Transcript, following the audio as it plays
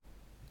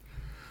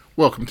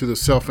Welcome to the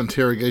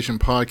Self-Interrogation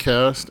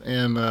Podcast,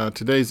 and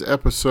today's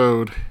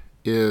episode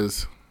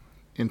is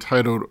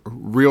entitled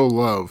Real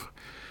Love.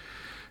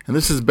 And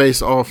this is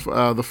based off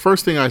the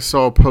first thing I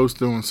saw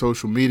posted on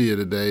social media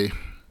today.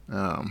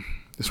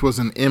 This was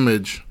an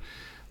image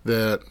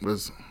that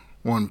was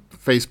on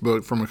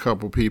Facebook from a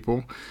couple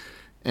people,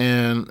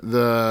 and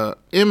the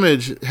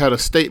image had a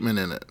statement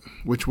in it,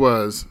 which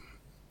was,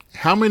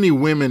 how many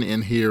women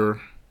in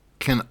here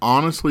can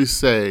honestly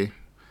say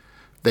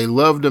they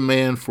loved a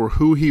man for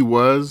who he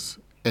was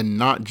and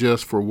not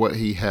just for what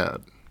he had?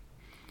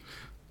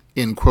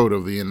 End quote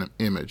of the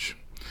image.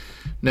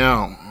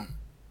 Now,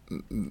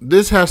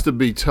 this has to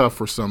be tough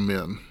for some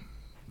men.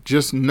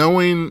 Just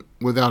knowing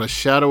without a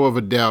shadow of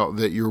a doubt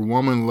that your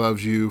woman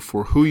loves you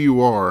for who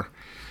you are.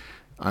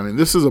 I mean,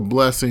 this is a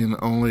blessing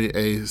only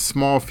a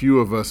small few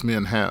of us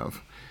men have.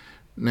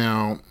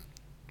 Now,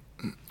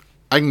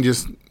 I can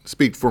just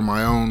speak for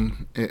my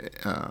own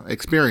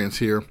experience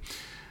here.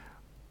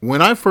 When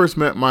I first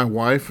met my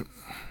wife,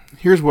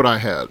 here's what I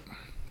had.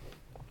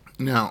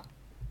 Now,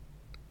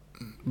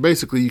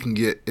 basically you can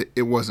get,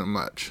 it wasn't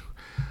much.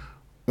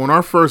 On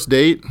our first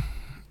date,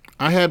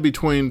 I had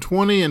between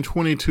 $20 and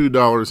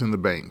 $22 in the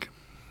bank.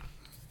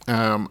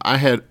 I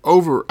had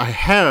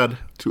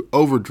to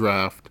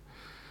overdraft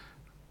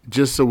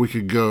just so we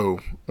could go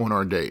on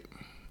our date.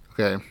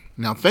 Okay.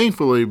 Now,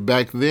 thankfully,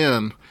 back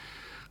then,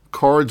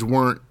 cards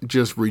weren't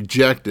just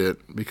rejected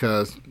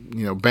because,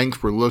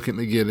 banks were looking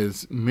to get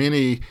as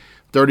many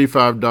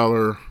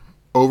 $35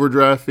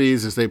 overdraft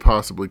fees as they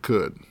possibly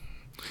could.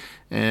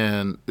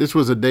 And this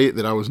was a date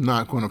that I was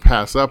not going to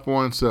pass up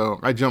on, so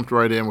I jumped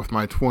right in with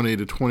my $20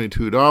 to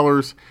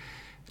 $22,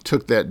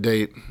 took that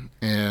date,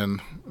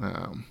 and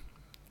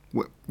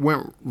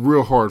went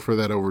real hard for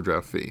that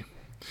overdraft fee.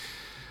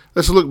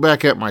 Let's look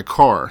back at my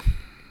car.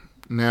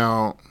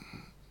 Now,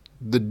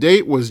 the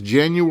date was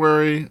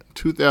January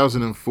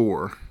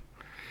 2004,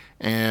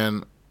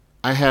 and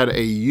I had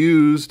a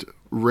used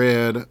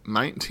red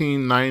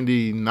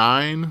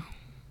 1999,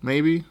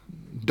 maybe,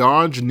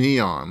 Dodge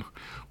Neon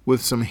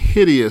with some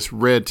hideous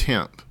red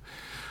tint.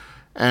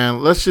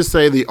 And let's just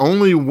say the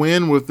only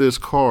win with this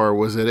car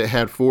was that it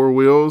had four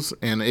wheels,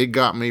 and it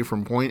got me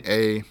from point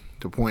A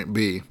to point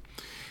B.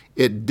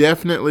 It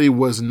definitely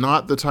was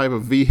not the type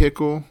of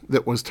vehicle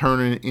that was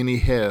turning any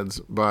heads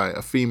by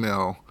a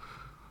female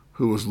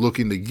who was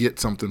looking to get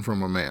something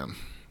from a man.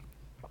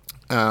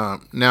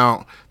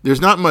 Now, there's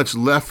not much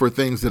left for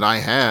things that I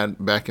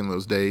had back in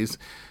those days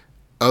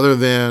other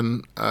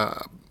than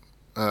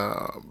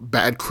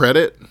bad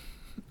credit,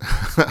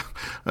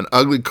 an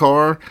ugly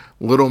car,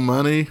 little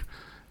money,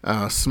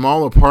 a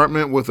small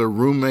apartment with a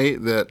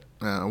roommate that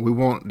we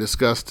won't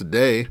discuss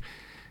today,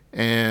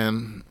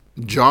 and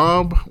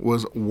job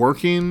was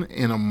working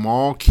in a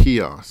mall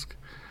kiosk.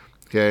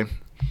 Okay.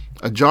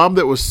 A job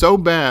that was so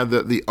bad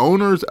that the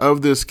owners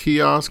of this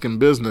kiosk and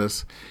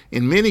business,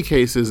 in many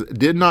cases,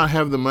 did not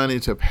have the money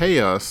to pay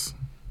us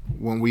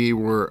when we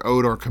were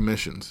owed our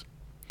commissions.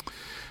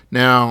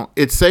 Now,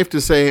 it's safe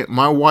to say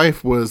my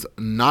wife was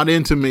not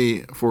into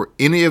me for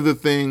any of the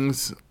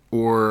things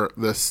or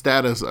the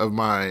status of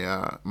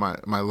my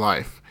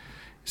life.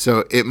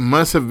 So it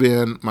must have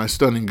been my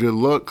stunning good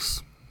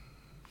looks.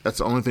 That's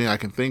the only thing I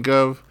can think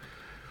of.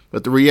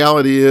 But the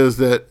reality is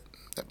that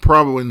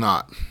probably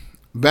not.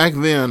 Back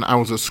then, I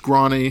was a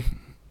scrawny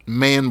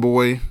man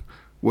boy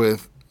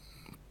with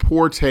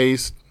poor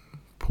taste,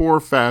 poor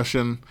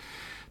fashion,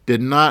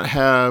 did not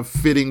have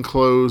fitting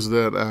clothes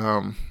that,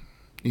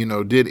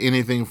 did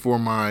anything for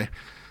my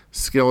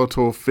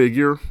skeletal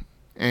figure.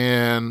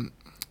 And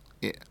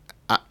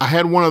I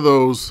had one of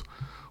those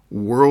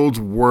world's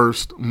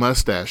worst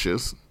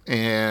mustaches.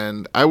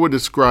 And I would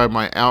describe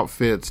my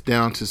outfits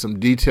down to some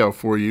detail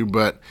for you,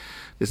 but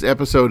this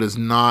episode is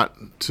not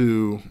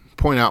to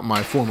point out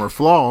my former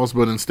flaws,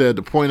 but instead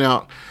to point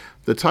out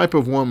the type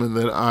of woman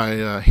that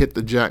I hit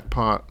the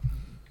jackpot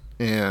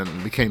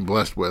and became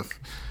blessed with.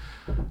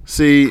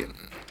 See,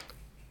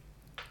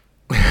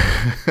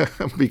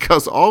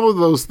 because all of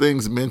those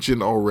things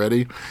mentioned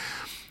already,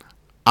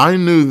 I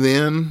knew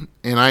then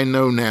and I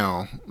know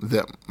now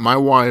that my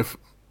wife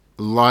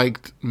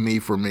liked me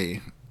for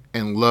me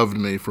and loved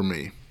me for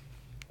me.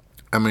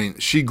 I mean,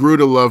 she grew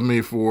to love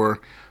me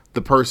for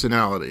the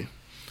personality.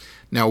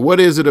 Now, what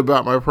is it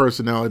about my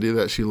personality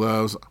that she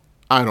loves?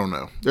 I don't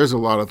know. There's a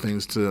lot of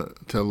things to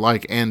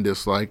like and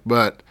dislike,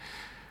 but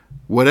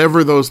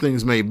whatever those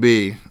things may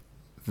be,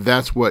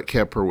 that's what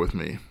kept her with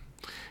me.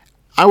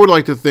 I would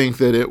like to think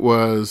that it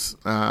was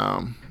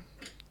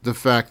the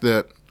fact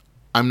that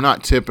I'm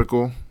not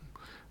typical.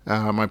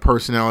 My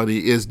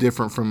personality is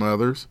different from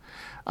others.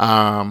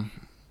 I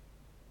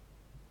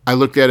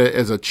looked at it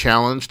as a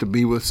challenge to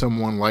be with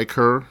someone like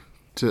her,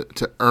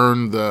 to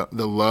earn the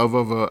love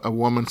of a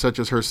woman such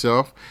as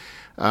herself.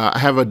 I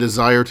have a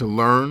desire to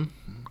learn.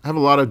 I have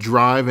a lot of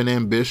drive and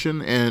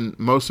ambition, and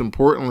most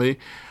importantly,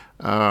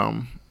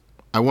 I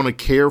want to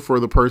care for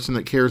the person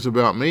that cares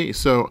about me.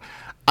 So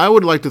I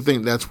would like to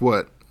think that's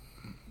what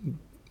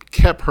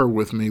kept her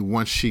with me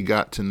once she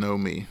got to know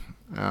me.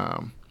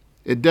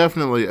 It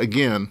definitely,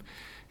 again,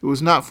 It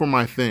was not for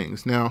my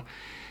things. Now,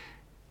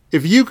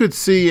 if you could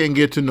see and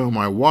get to know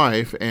my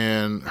wife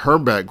and her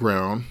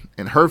background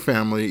and her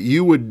family,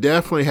 you would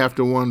definitely have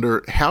to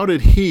wonder, how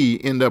did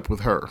he end up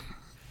with her?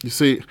 You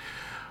see,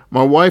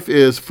 my wife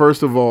is,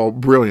 first of all,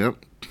 brilliant,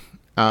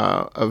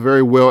 a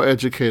very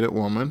well-educated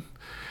woman,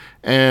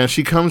 and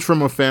she comes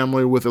from a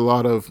family with a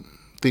lot of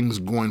things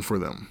going for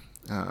them.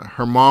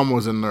 Her mom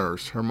was a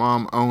nurse. Her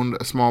mom owned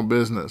a small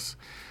business.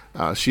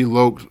 She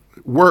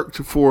worked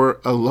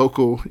for a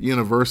local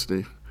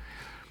university.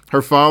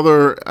 Her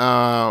father,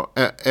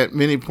 at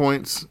many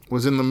points,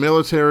 was in the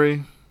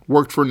military,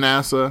 worked for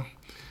NASA,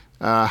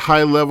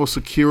 high-level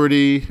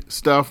security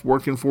stuff,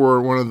 working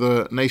for one of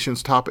the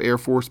nation's top Air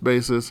Force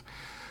bases.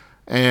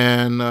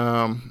 And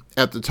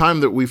at the time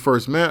that we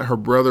first met, her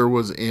brother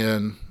was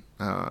in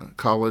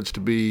college to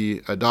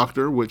be a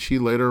doctor, which he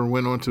later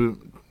went on to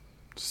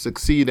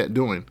succeed at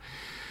doing.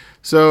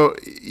 So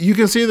you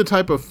can see the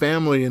type of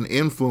family and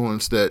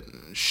influence that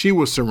she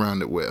was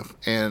surrounded with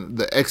and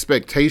the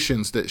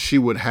expectations that she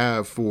would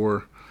have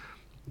for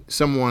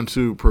someone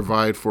to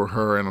provide for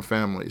her and a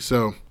family.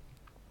 So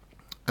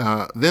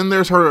then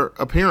there's her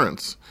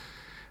appearance.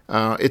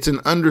 It's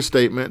an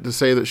understatement to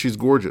say that she's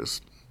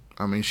gorgeous.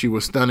 I mean, she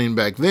was stunning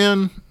back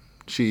then.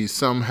 She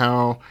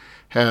somehow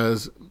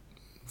has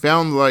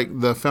found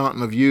like the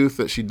fountain of youth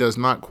that she does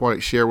not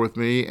quite share with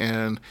me,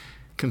 and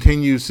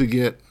continues to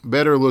get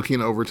better looking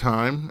over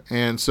time.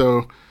 And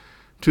so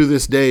to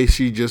this day,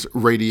 she just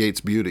radiates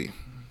beauty.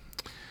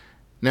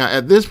 Now,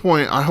 at this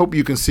point, I hope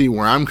you can see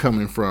where I'm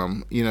coming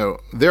from. You know,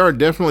 there are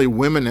definitely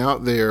women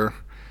out there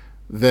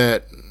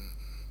that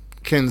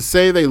can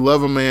say they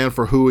love a man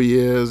for who he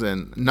is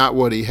and not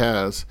what he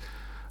has.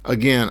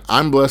 Again,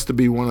 I'm blessed to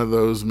be one of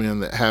those men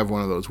that have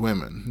one of those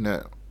women.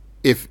 Now,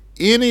 if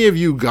any of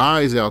you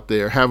guys out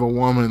there have a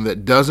woman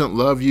that doesn't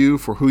love you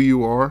for who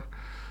you are,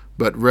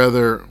 but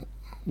rather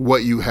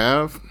what you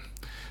have,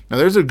 now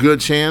there's a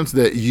good chance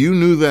that you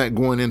knew that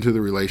going into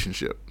the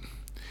relationship.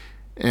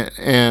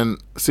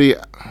 And see,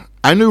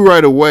 I knew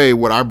right away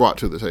what I brought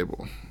to the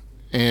table.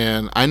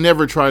 And I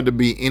never tried to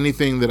be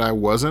anything that I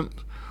wasn't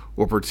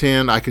or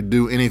pretend I could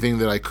do anything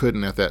that I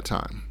couldn't at that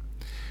time.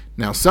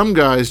 Now, some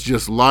guys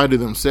just lie to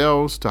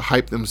themselves to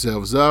hype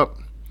themselves up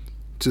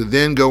to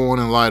then go on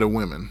and lie to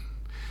women.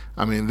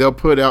 I mean, they'll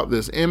put out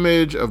this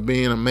image of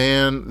being a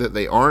man that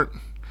they aren't,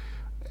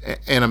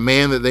 and a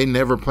man that they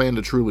never plan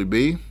to truly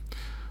be.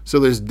 So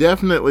there's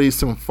definitely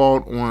some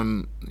fault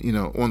on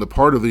the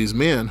part of these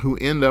men who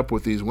end up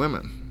with these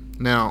women.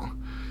 Now,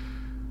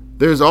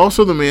 there's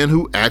also the men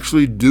who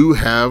actually do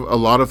have a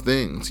lot of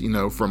things,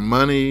 from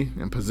money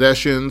and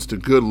possessions to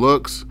good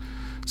looks.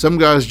 Some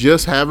guys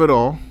just have it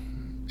all,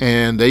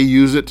 and they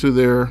use it to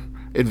their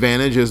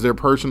advantage as their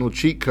personal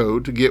cheat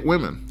code to get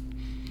women.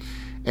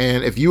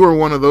 And if you are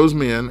one of those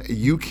men,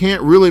 you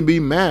can't really be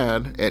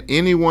mad at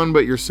anyone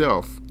but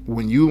yourself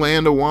when you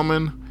land a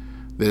woman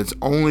that's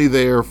only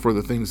there for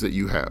the things that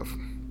you have.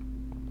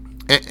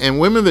 And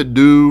women that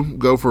do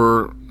go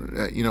for,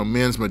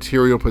 men's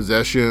material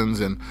possessions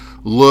and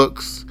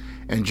looks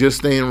and just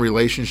stay in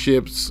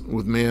relationships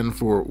with men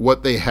for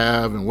what they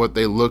have and what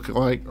they look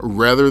like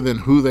rather than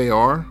who they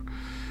are,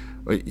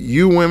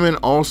 you women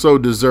also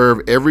deserve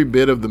every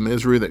bit of the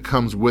misery that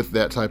comes with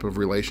that type of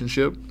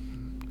relationship.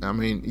 I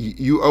mean,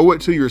 you owe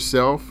it to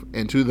yourself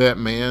and to that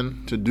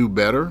man to do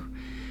better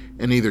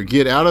and either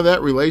get out of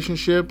that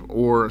relationship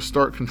or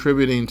start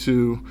contributing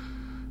to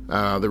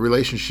the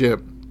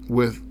relationship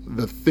with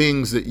the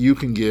things that you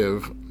can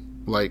give,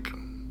 like,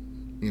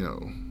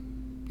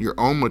 your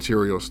own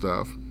material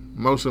stuff.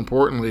 Most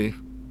importantly,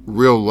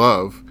 real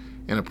love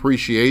and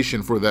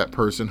appreciation for that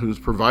person who's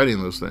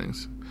providing those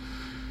things.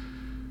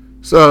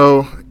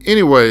 So,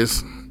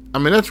 anyways, I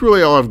mean, that's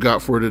really all I've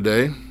got for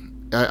today.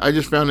 I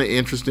just found it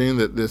interesting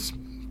that this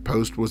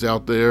post was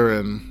out there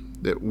and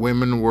that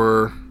women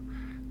were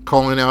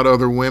calling out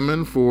other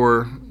women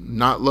for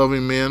not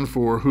loving men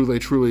for who they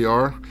truly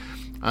are.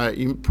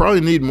 You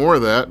probably need more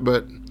of that,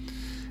 but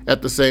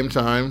at the same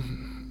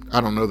time, I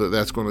don't know that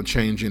that's going to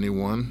change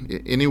anyone.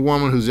 Any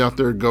woman who's out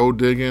there gold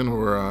digging,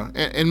 or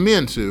and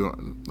men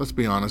too. Let's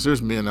be honest.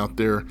 There's men out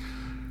there.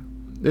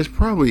 There's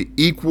probably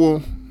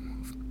equal,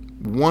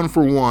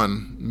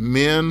 1-for-1,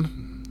 men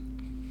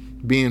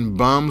being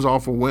bums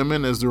off of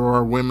women as there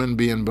are women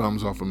being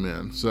bums off of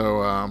men.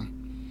 So,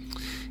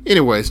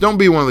 anyways, don't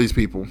be one of these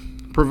people.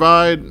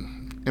 Provide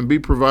and be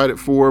provided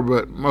for,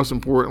 but most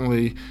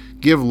importantly,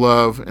 give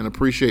love and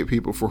appreciate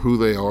people for who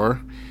they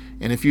are.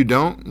 And if you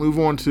don't, move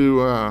on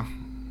to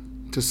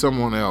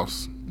someone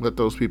else. Let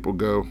those people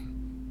go.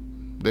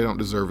 They don't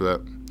deserve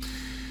that.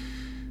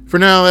 For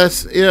now,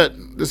 that's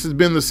it. This has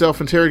been the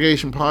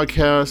Self-Interrogation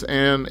Podcast,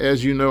 and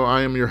as you know,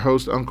 I am your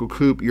host, Uncle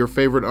Coop, your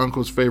favorite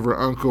uncle's favorite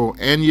uncle.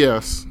 And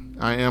yes,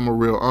 I am a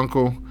real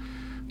uncle.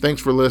 Thanks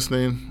for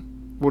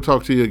listening. We'll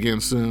talk to you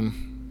again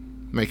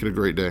soon. Make it a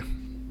great day.